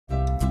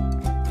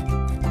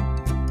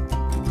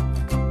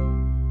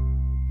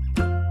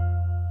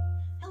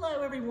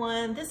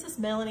everyone, this is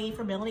Melanie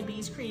from Melanie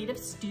B's Creative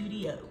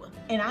Studio,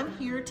 and I'm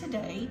here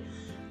today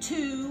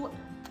to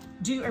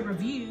do a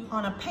review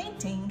on a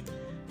painting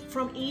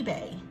from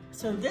eBay.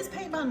 So this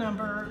paint by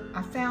number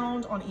I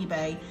found on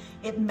eBay.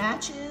 It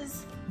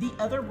matches the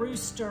other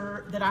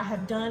rooster that I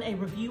have done a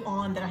review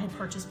on that I had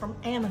purchased from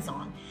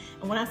Amazon.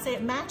 And when I say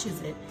it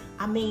matches it,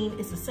 I mean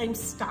it's the same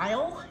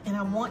style, and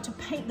I want to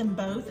paint them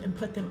both and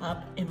put them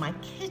up in my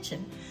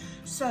kitchen.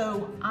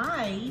 So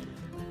I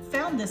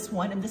found this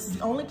one, and this is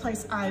the only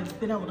place I've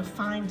been able to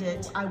find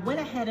it. I went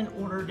ahead and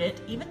ordered it,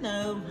 even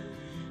though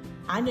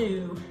I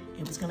knew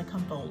it was gonna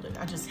come folded.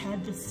 I just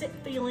had this sick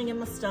feeling in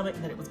my stomach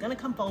that it was gonna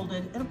come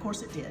folded, and of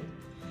course it did.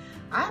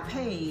 I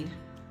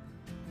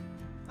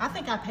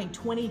think I paid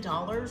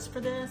 $20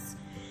 for this.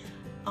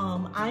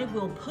 I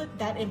will put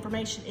that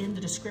information in the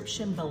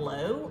description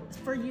below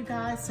for you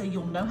guys so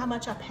you'll know how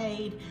much I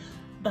paid,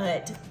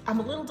 but I'm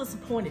a little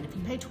disappointed. If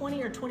you pay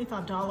 $20 or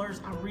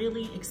 $25, I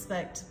really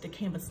expect the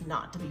canvas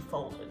not to be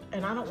folded.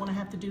 And I don't wanna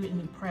have to do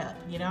any prep.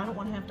 You know, I don't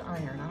wanna have to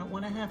iron. I don't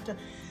wanna have to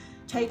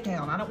tape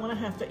down. I don't wanna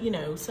have to, you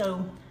know,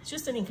 so it's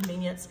just an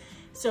inconvenience.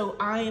 So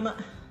I'm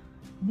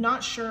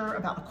not sure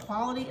about the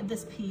quality of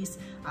this piece.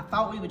 I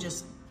thought we would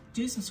just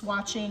do some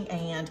swatching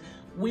and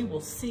we will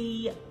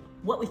see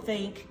what we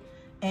think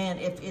and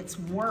if it's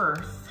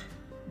worth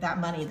that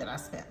money that I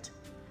spent.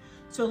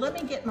 So let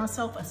me get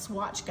myself a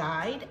swatch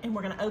guide, and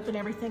we're gonna open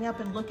everything up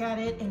and look at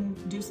it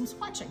and do some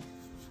swatching.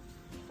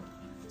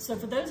 So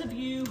for those of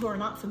you who are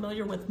not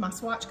familiar with my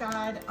swatch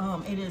guide,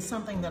 it is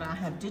something that I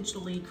have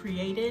digitally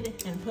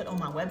created and put on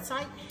my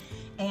website.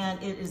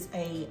 And it is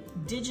a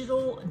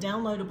digital,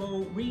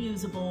 downloadable,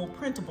 reusable,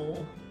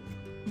 printable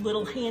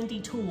little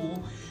handy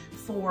tool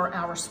for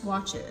our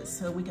swatches.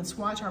 So we can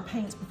swatch our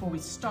paints before we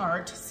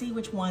start, see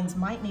which ones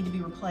might need to be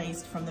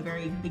replaced from the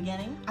very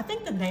beginning. I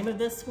think the name of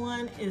this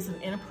one is an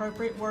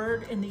inappropriate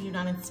word in the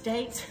United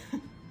States.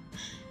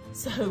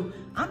 So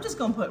I'm just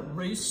gonna put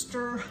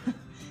rooster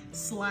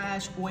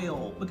 /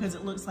 oil because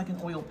it looks like an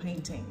oil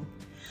painting.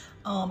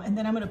 And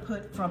then I'm gonna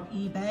put from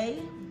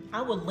eBay.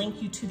 I will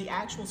link you to the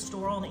actual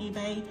store on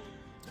eBay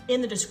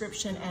in the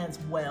description as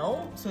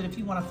well. So if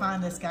you wanna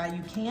find this guy,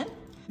 you can.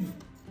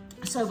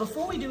 So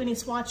before we do any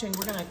swatching,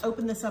 we're gonna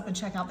open this up and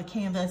check out the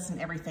canvas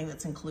and everything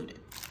that's included.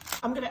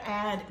 I'm gonna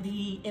add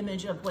the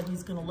image of what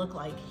he's gonna look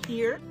like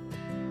here.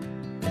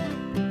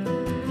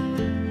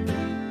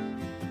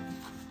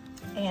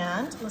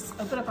 And let's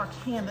open up our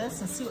canvas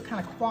and see what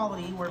kind of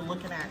quality we're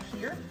looking at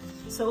here.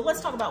 So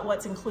let's talk about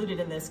what's included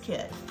in this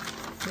kit.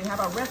 We have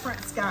our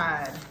reference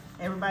guide.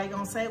 Everybody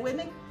gonna say it with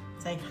me?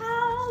 Say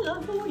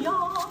hallelujah.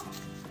 All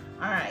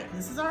right,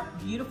 this is our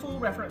beautiful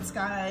reference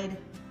guide.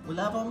 We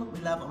love them, we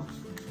love them.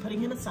 Putting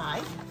him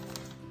aside.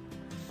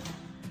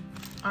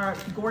 Our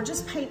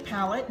gorgeous paint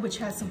palette, which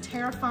has some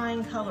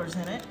terrifying colors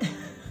in it.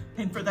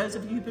 And for those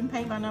of you who've been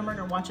paint by number and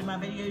are watching my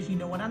videos, you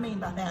know what I mean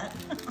by that.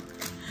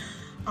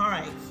 All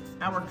right,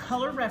 our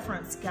color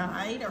reference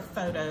guide, our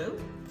photo,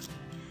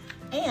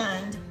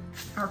 and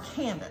our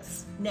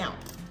canvas. Now,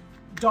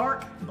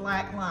 dark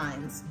black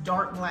lines,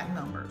 dark black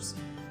numbers.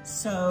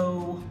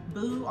 So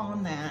boo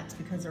on that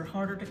because they're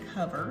harder to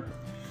cover.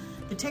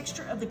 The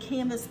texture of the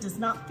canvas does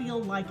not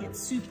feel like it's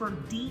super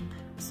deep,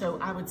 so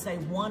I would say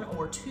 1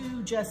 or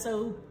 2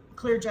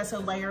 clear gesso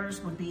layers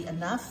would be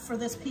enough for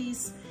this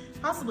piece,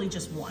 possibly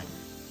just 1.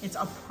 It's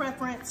a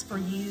preference for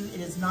you. It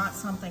is not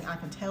something I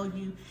can tell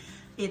you.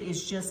 It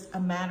is just a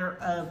matter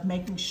of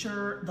making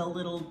sure the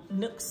little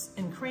nooks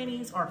and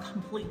crannies are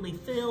completely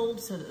filled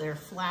so that they're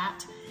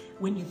flat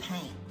when you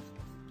paint.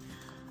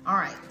 All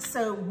right,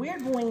 so we're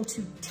going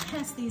to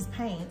test these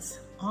paints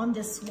on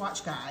this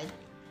swatch guide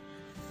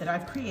that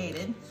I've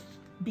created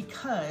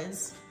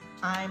because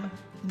I'm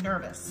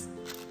nervous.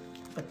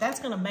 But that's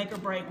gonna make or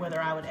break whether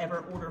I would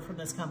ever order from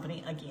this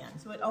company again.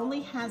 So it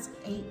only has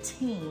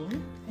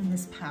 18 in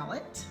this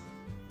palette.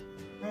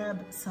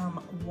 Grab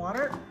some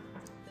water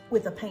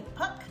with a paint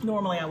puck.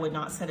 Normally I would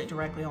not set it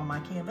directly on my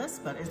canvas,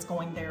 but it's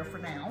going there for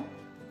now.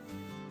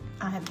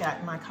 I have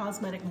got my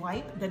cosmetic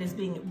wipe that is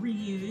being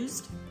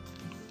reused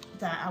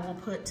that I will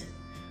put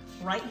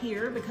right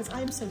here because I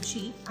am so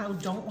cheap. I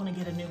don't want to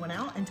get a new one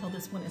out until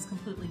this one is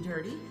completely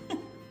dirty.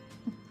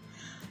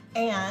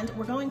 And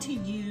we're going to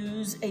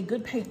use a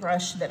good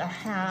paintbrush that I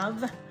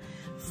have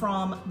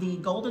from the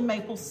Golden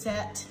Maple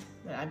set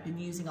that I've been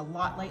using a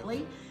lot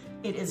lately.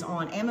 It is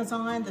on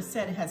Amazon. The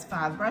set has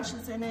 5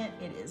 brushes in it.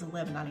 It is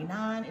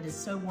 $11.99. It is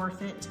so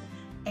worth it.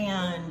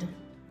 And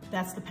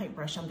that's the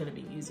paintbrush I'm going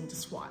to be using to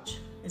swatch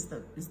is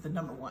the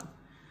number 1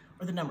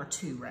 or the number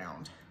 2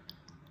 round.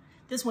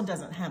 This one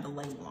doesn't have a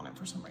label on it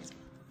for some reason.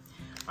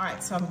 All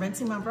right, so I'm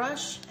rinsing my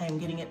brush and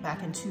getting it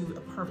back into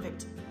a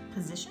perfect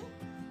position.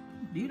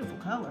 Beautiful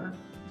color,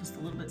 just a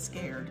little bit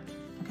scared.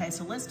 Okay,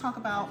 so let's talk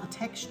about the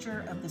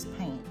texture of this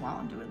paint while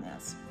I'm doing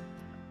this.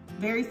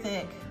 Very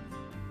thick,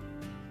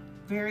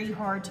 very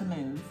hard to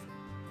move.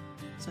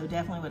 So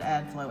definitely would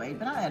add flow aid,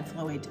 but I add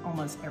flow aid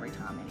almost every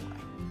time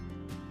anyway.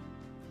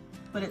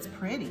 But it's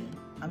pretty.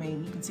 I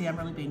mean, you can see I'm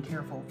really being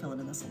careful filling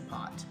in this little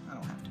pot. I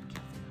don't have to be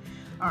careful.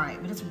 All right,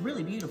 but it's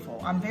really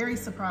beautiful. I'm very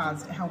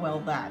surprised at how well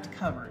that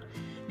covered.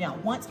 Now,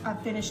 once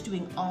I've finished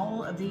doing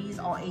all of these,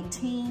 all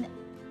 18,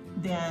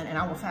 then, and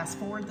I will fast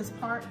forward this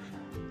part,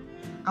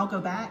 I'll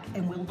go back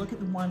and we'll look at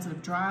the ones that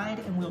have dried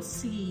and we'll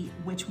see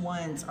which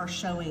ones are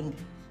showing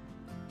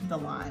the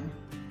line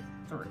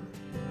through.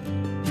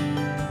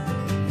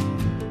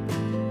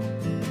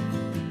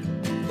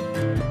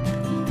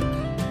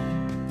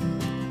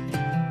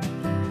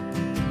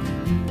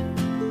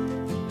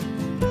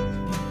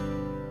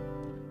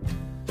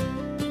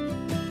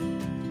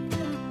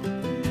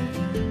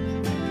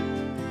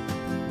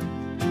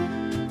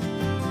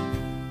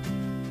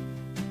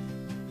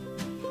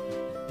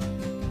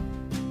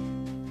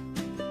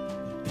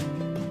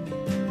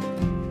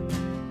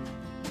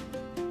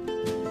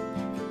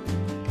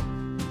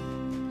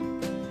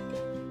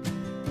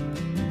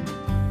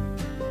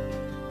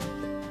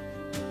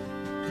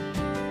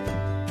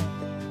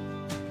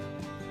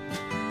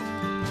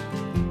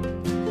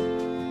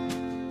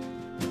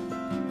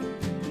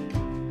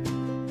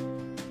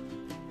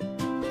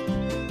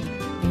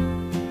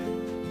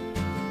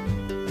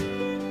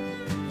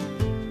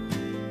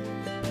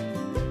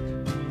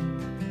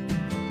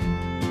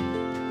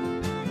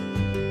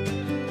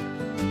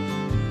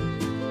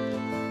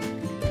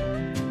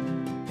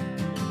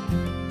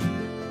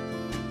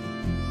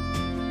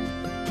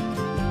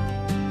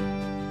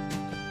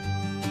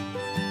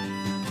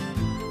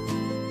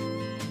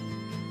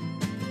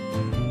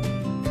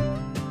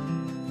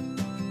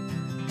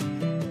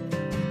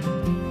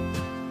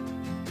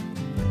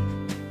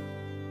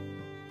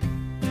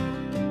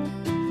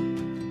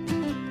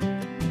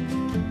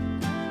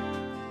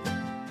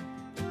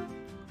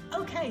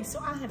 Okay, so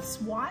I have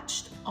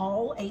swatched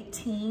all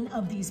 18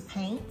 of these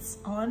paints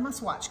on my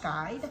swatch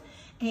guide,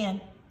 and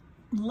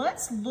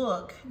let's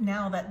look,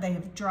 now that they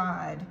have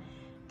dried,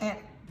 at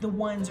the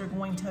ones that are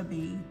going to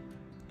be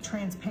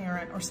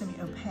transparent or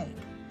semi-opaque.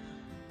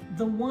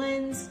 The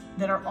ones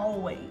that are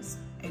always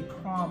a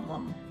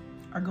problem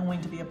are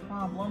going to be a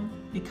problem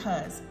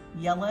because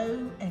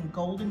yellow and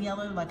golden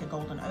yellow, like a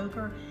golden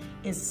ochre,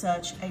 is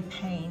such a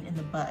pain in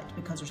the butt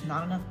because there's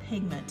not enough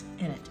pigment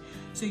in it.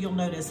 So you'll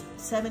notice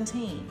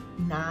 17,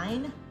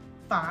 9,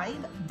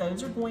 5,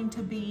 those are going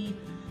to be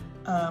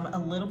a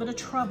little bit of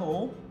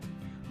trouble.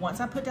 Once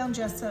I put down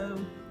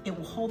gesso, it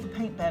will hold the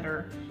paint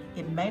better.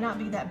 It may not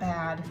be that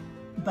bad,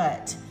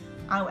 but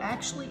I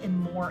actually am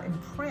more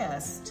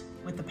impressed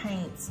with the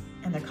paints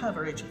and the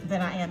coverage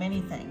than I am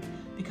anything,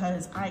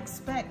 because I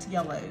expect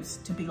yellows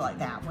to be like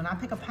that. When I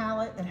pick a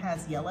palette that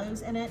has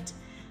yellows in it,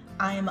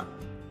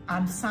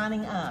 I'm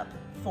signing up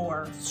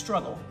for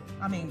struggle.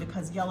 I mean,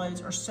 because yellows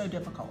are so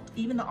difficult.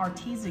 Even the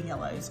Arteza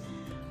yellows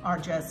are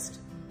just,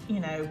 you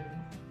know,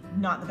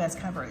 not the best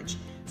coverage.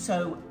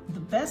 So the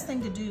best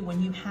thing to do when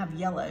you have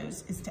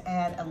yellows is to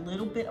add a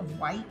little bit of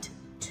white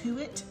to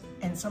it,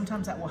 and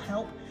sometimes that will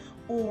help.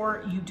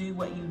 Or you do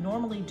what you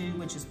normally do,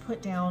 which is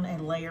put down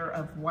a layer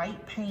of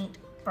white paint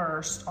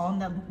first on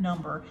the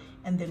number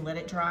and then let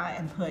it dry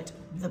and put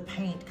the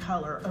paint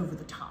color over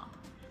the top.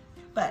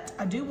 But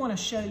I do want to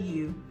show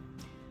you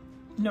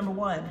number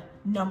 1,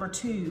 number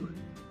 2,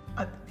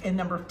 and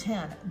number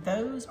 10.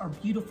 Those are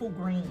beautiful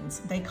greens.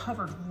 They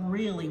covered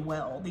really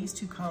well, these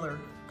two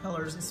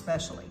colors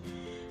especially.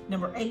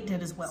 Number 8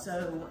 did as well.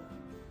 So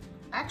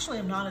actually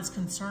I'm not as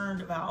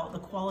concerned about the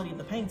quality of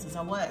the paints as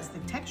I was. The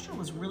texture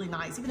was really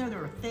nice. Even though they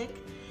were thick,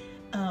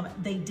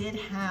 they did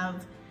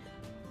have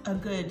a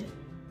good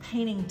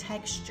painting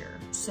texture.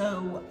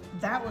 So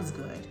that was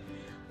good.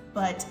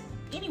 But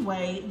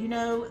anyway, you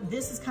know,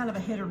 this is kind of a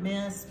hit or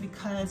miss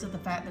because of the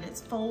fact that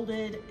it's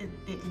folded,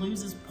 it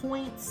loses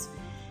points.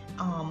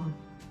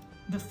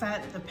 The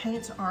fact that the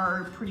paints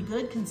are pretty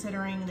good,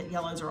 considering that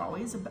yellows are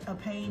always a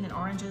pain and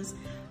oranges,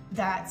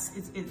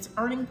 it's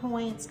earning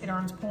points. It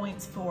earns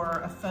points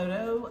for a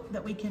photo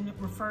that we can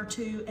refer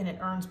to, and it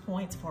earns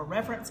points for a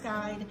reference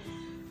guide.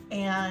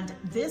 And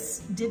this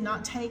did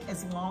not take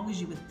as long as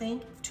you would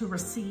think to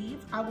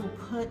receive. I will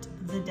put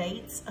the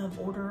dates of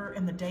order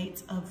and the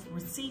dates of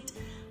receipt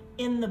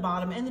in the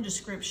bottom in the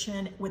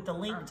description with the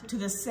link to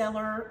the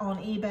seller on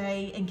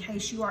eBay in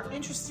case you are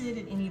interested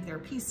in any of their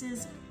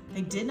pieces.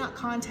 They did not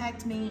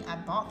contact me. I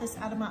bought this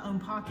out of my own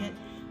pocket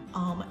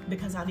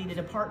because I needed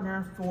a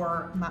partner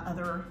for my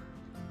other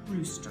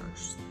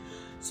roosters.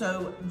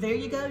 So there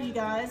you go, you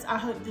guys. I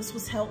hope this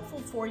was helpful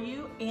for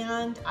you,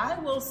 and I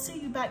will see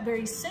you back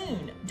very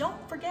soon.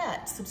 Don't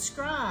forget,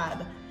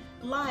 subscribe,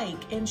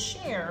 like, and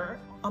share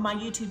on my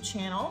YouTube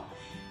channel.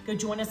 Go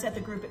join us at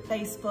the group at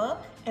Facebook.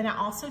 And I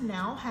also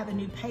now have a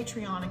new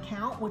Patreon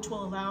account, which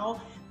will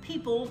allow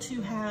people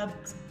to have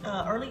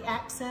early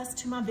access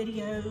to my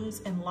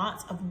videos and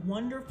lots of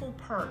wonderful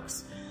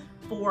perks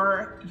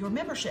for your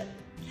membership.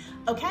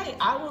 Okay,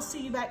 I will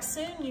see you back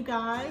soon, you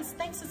guys.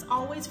 Thanks as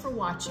always for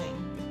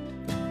watching.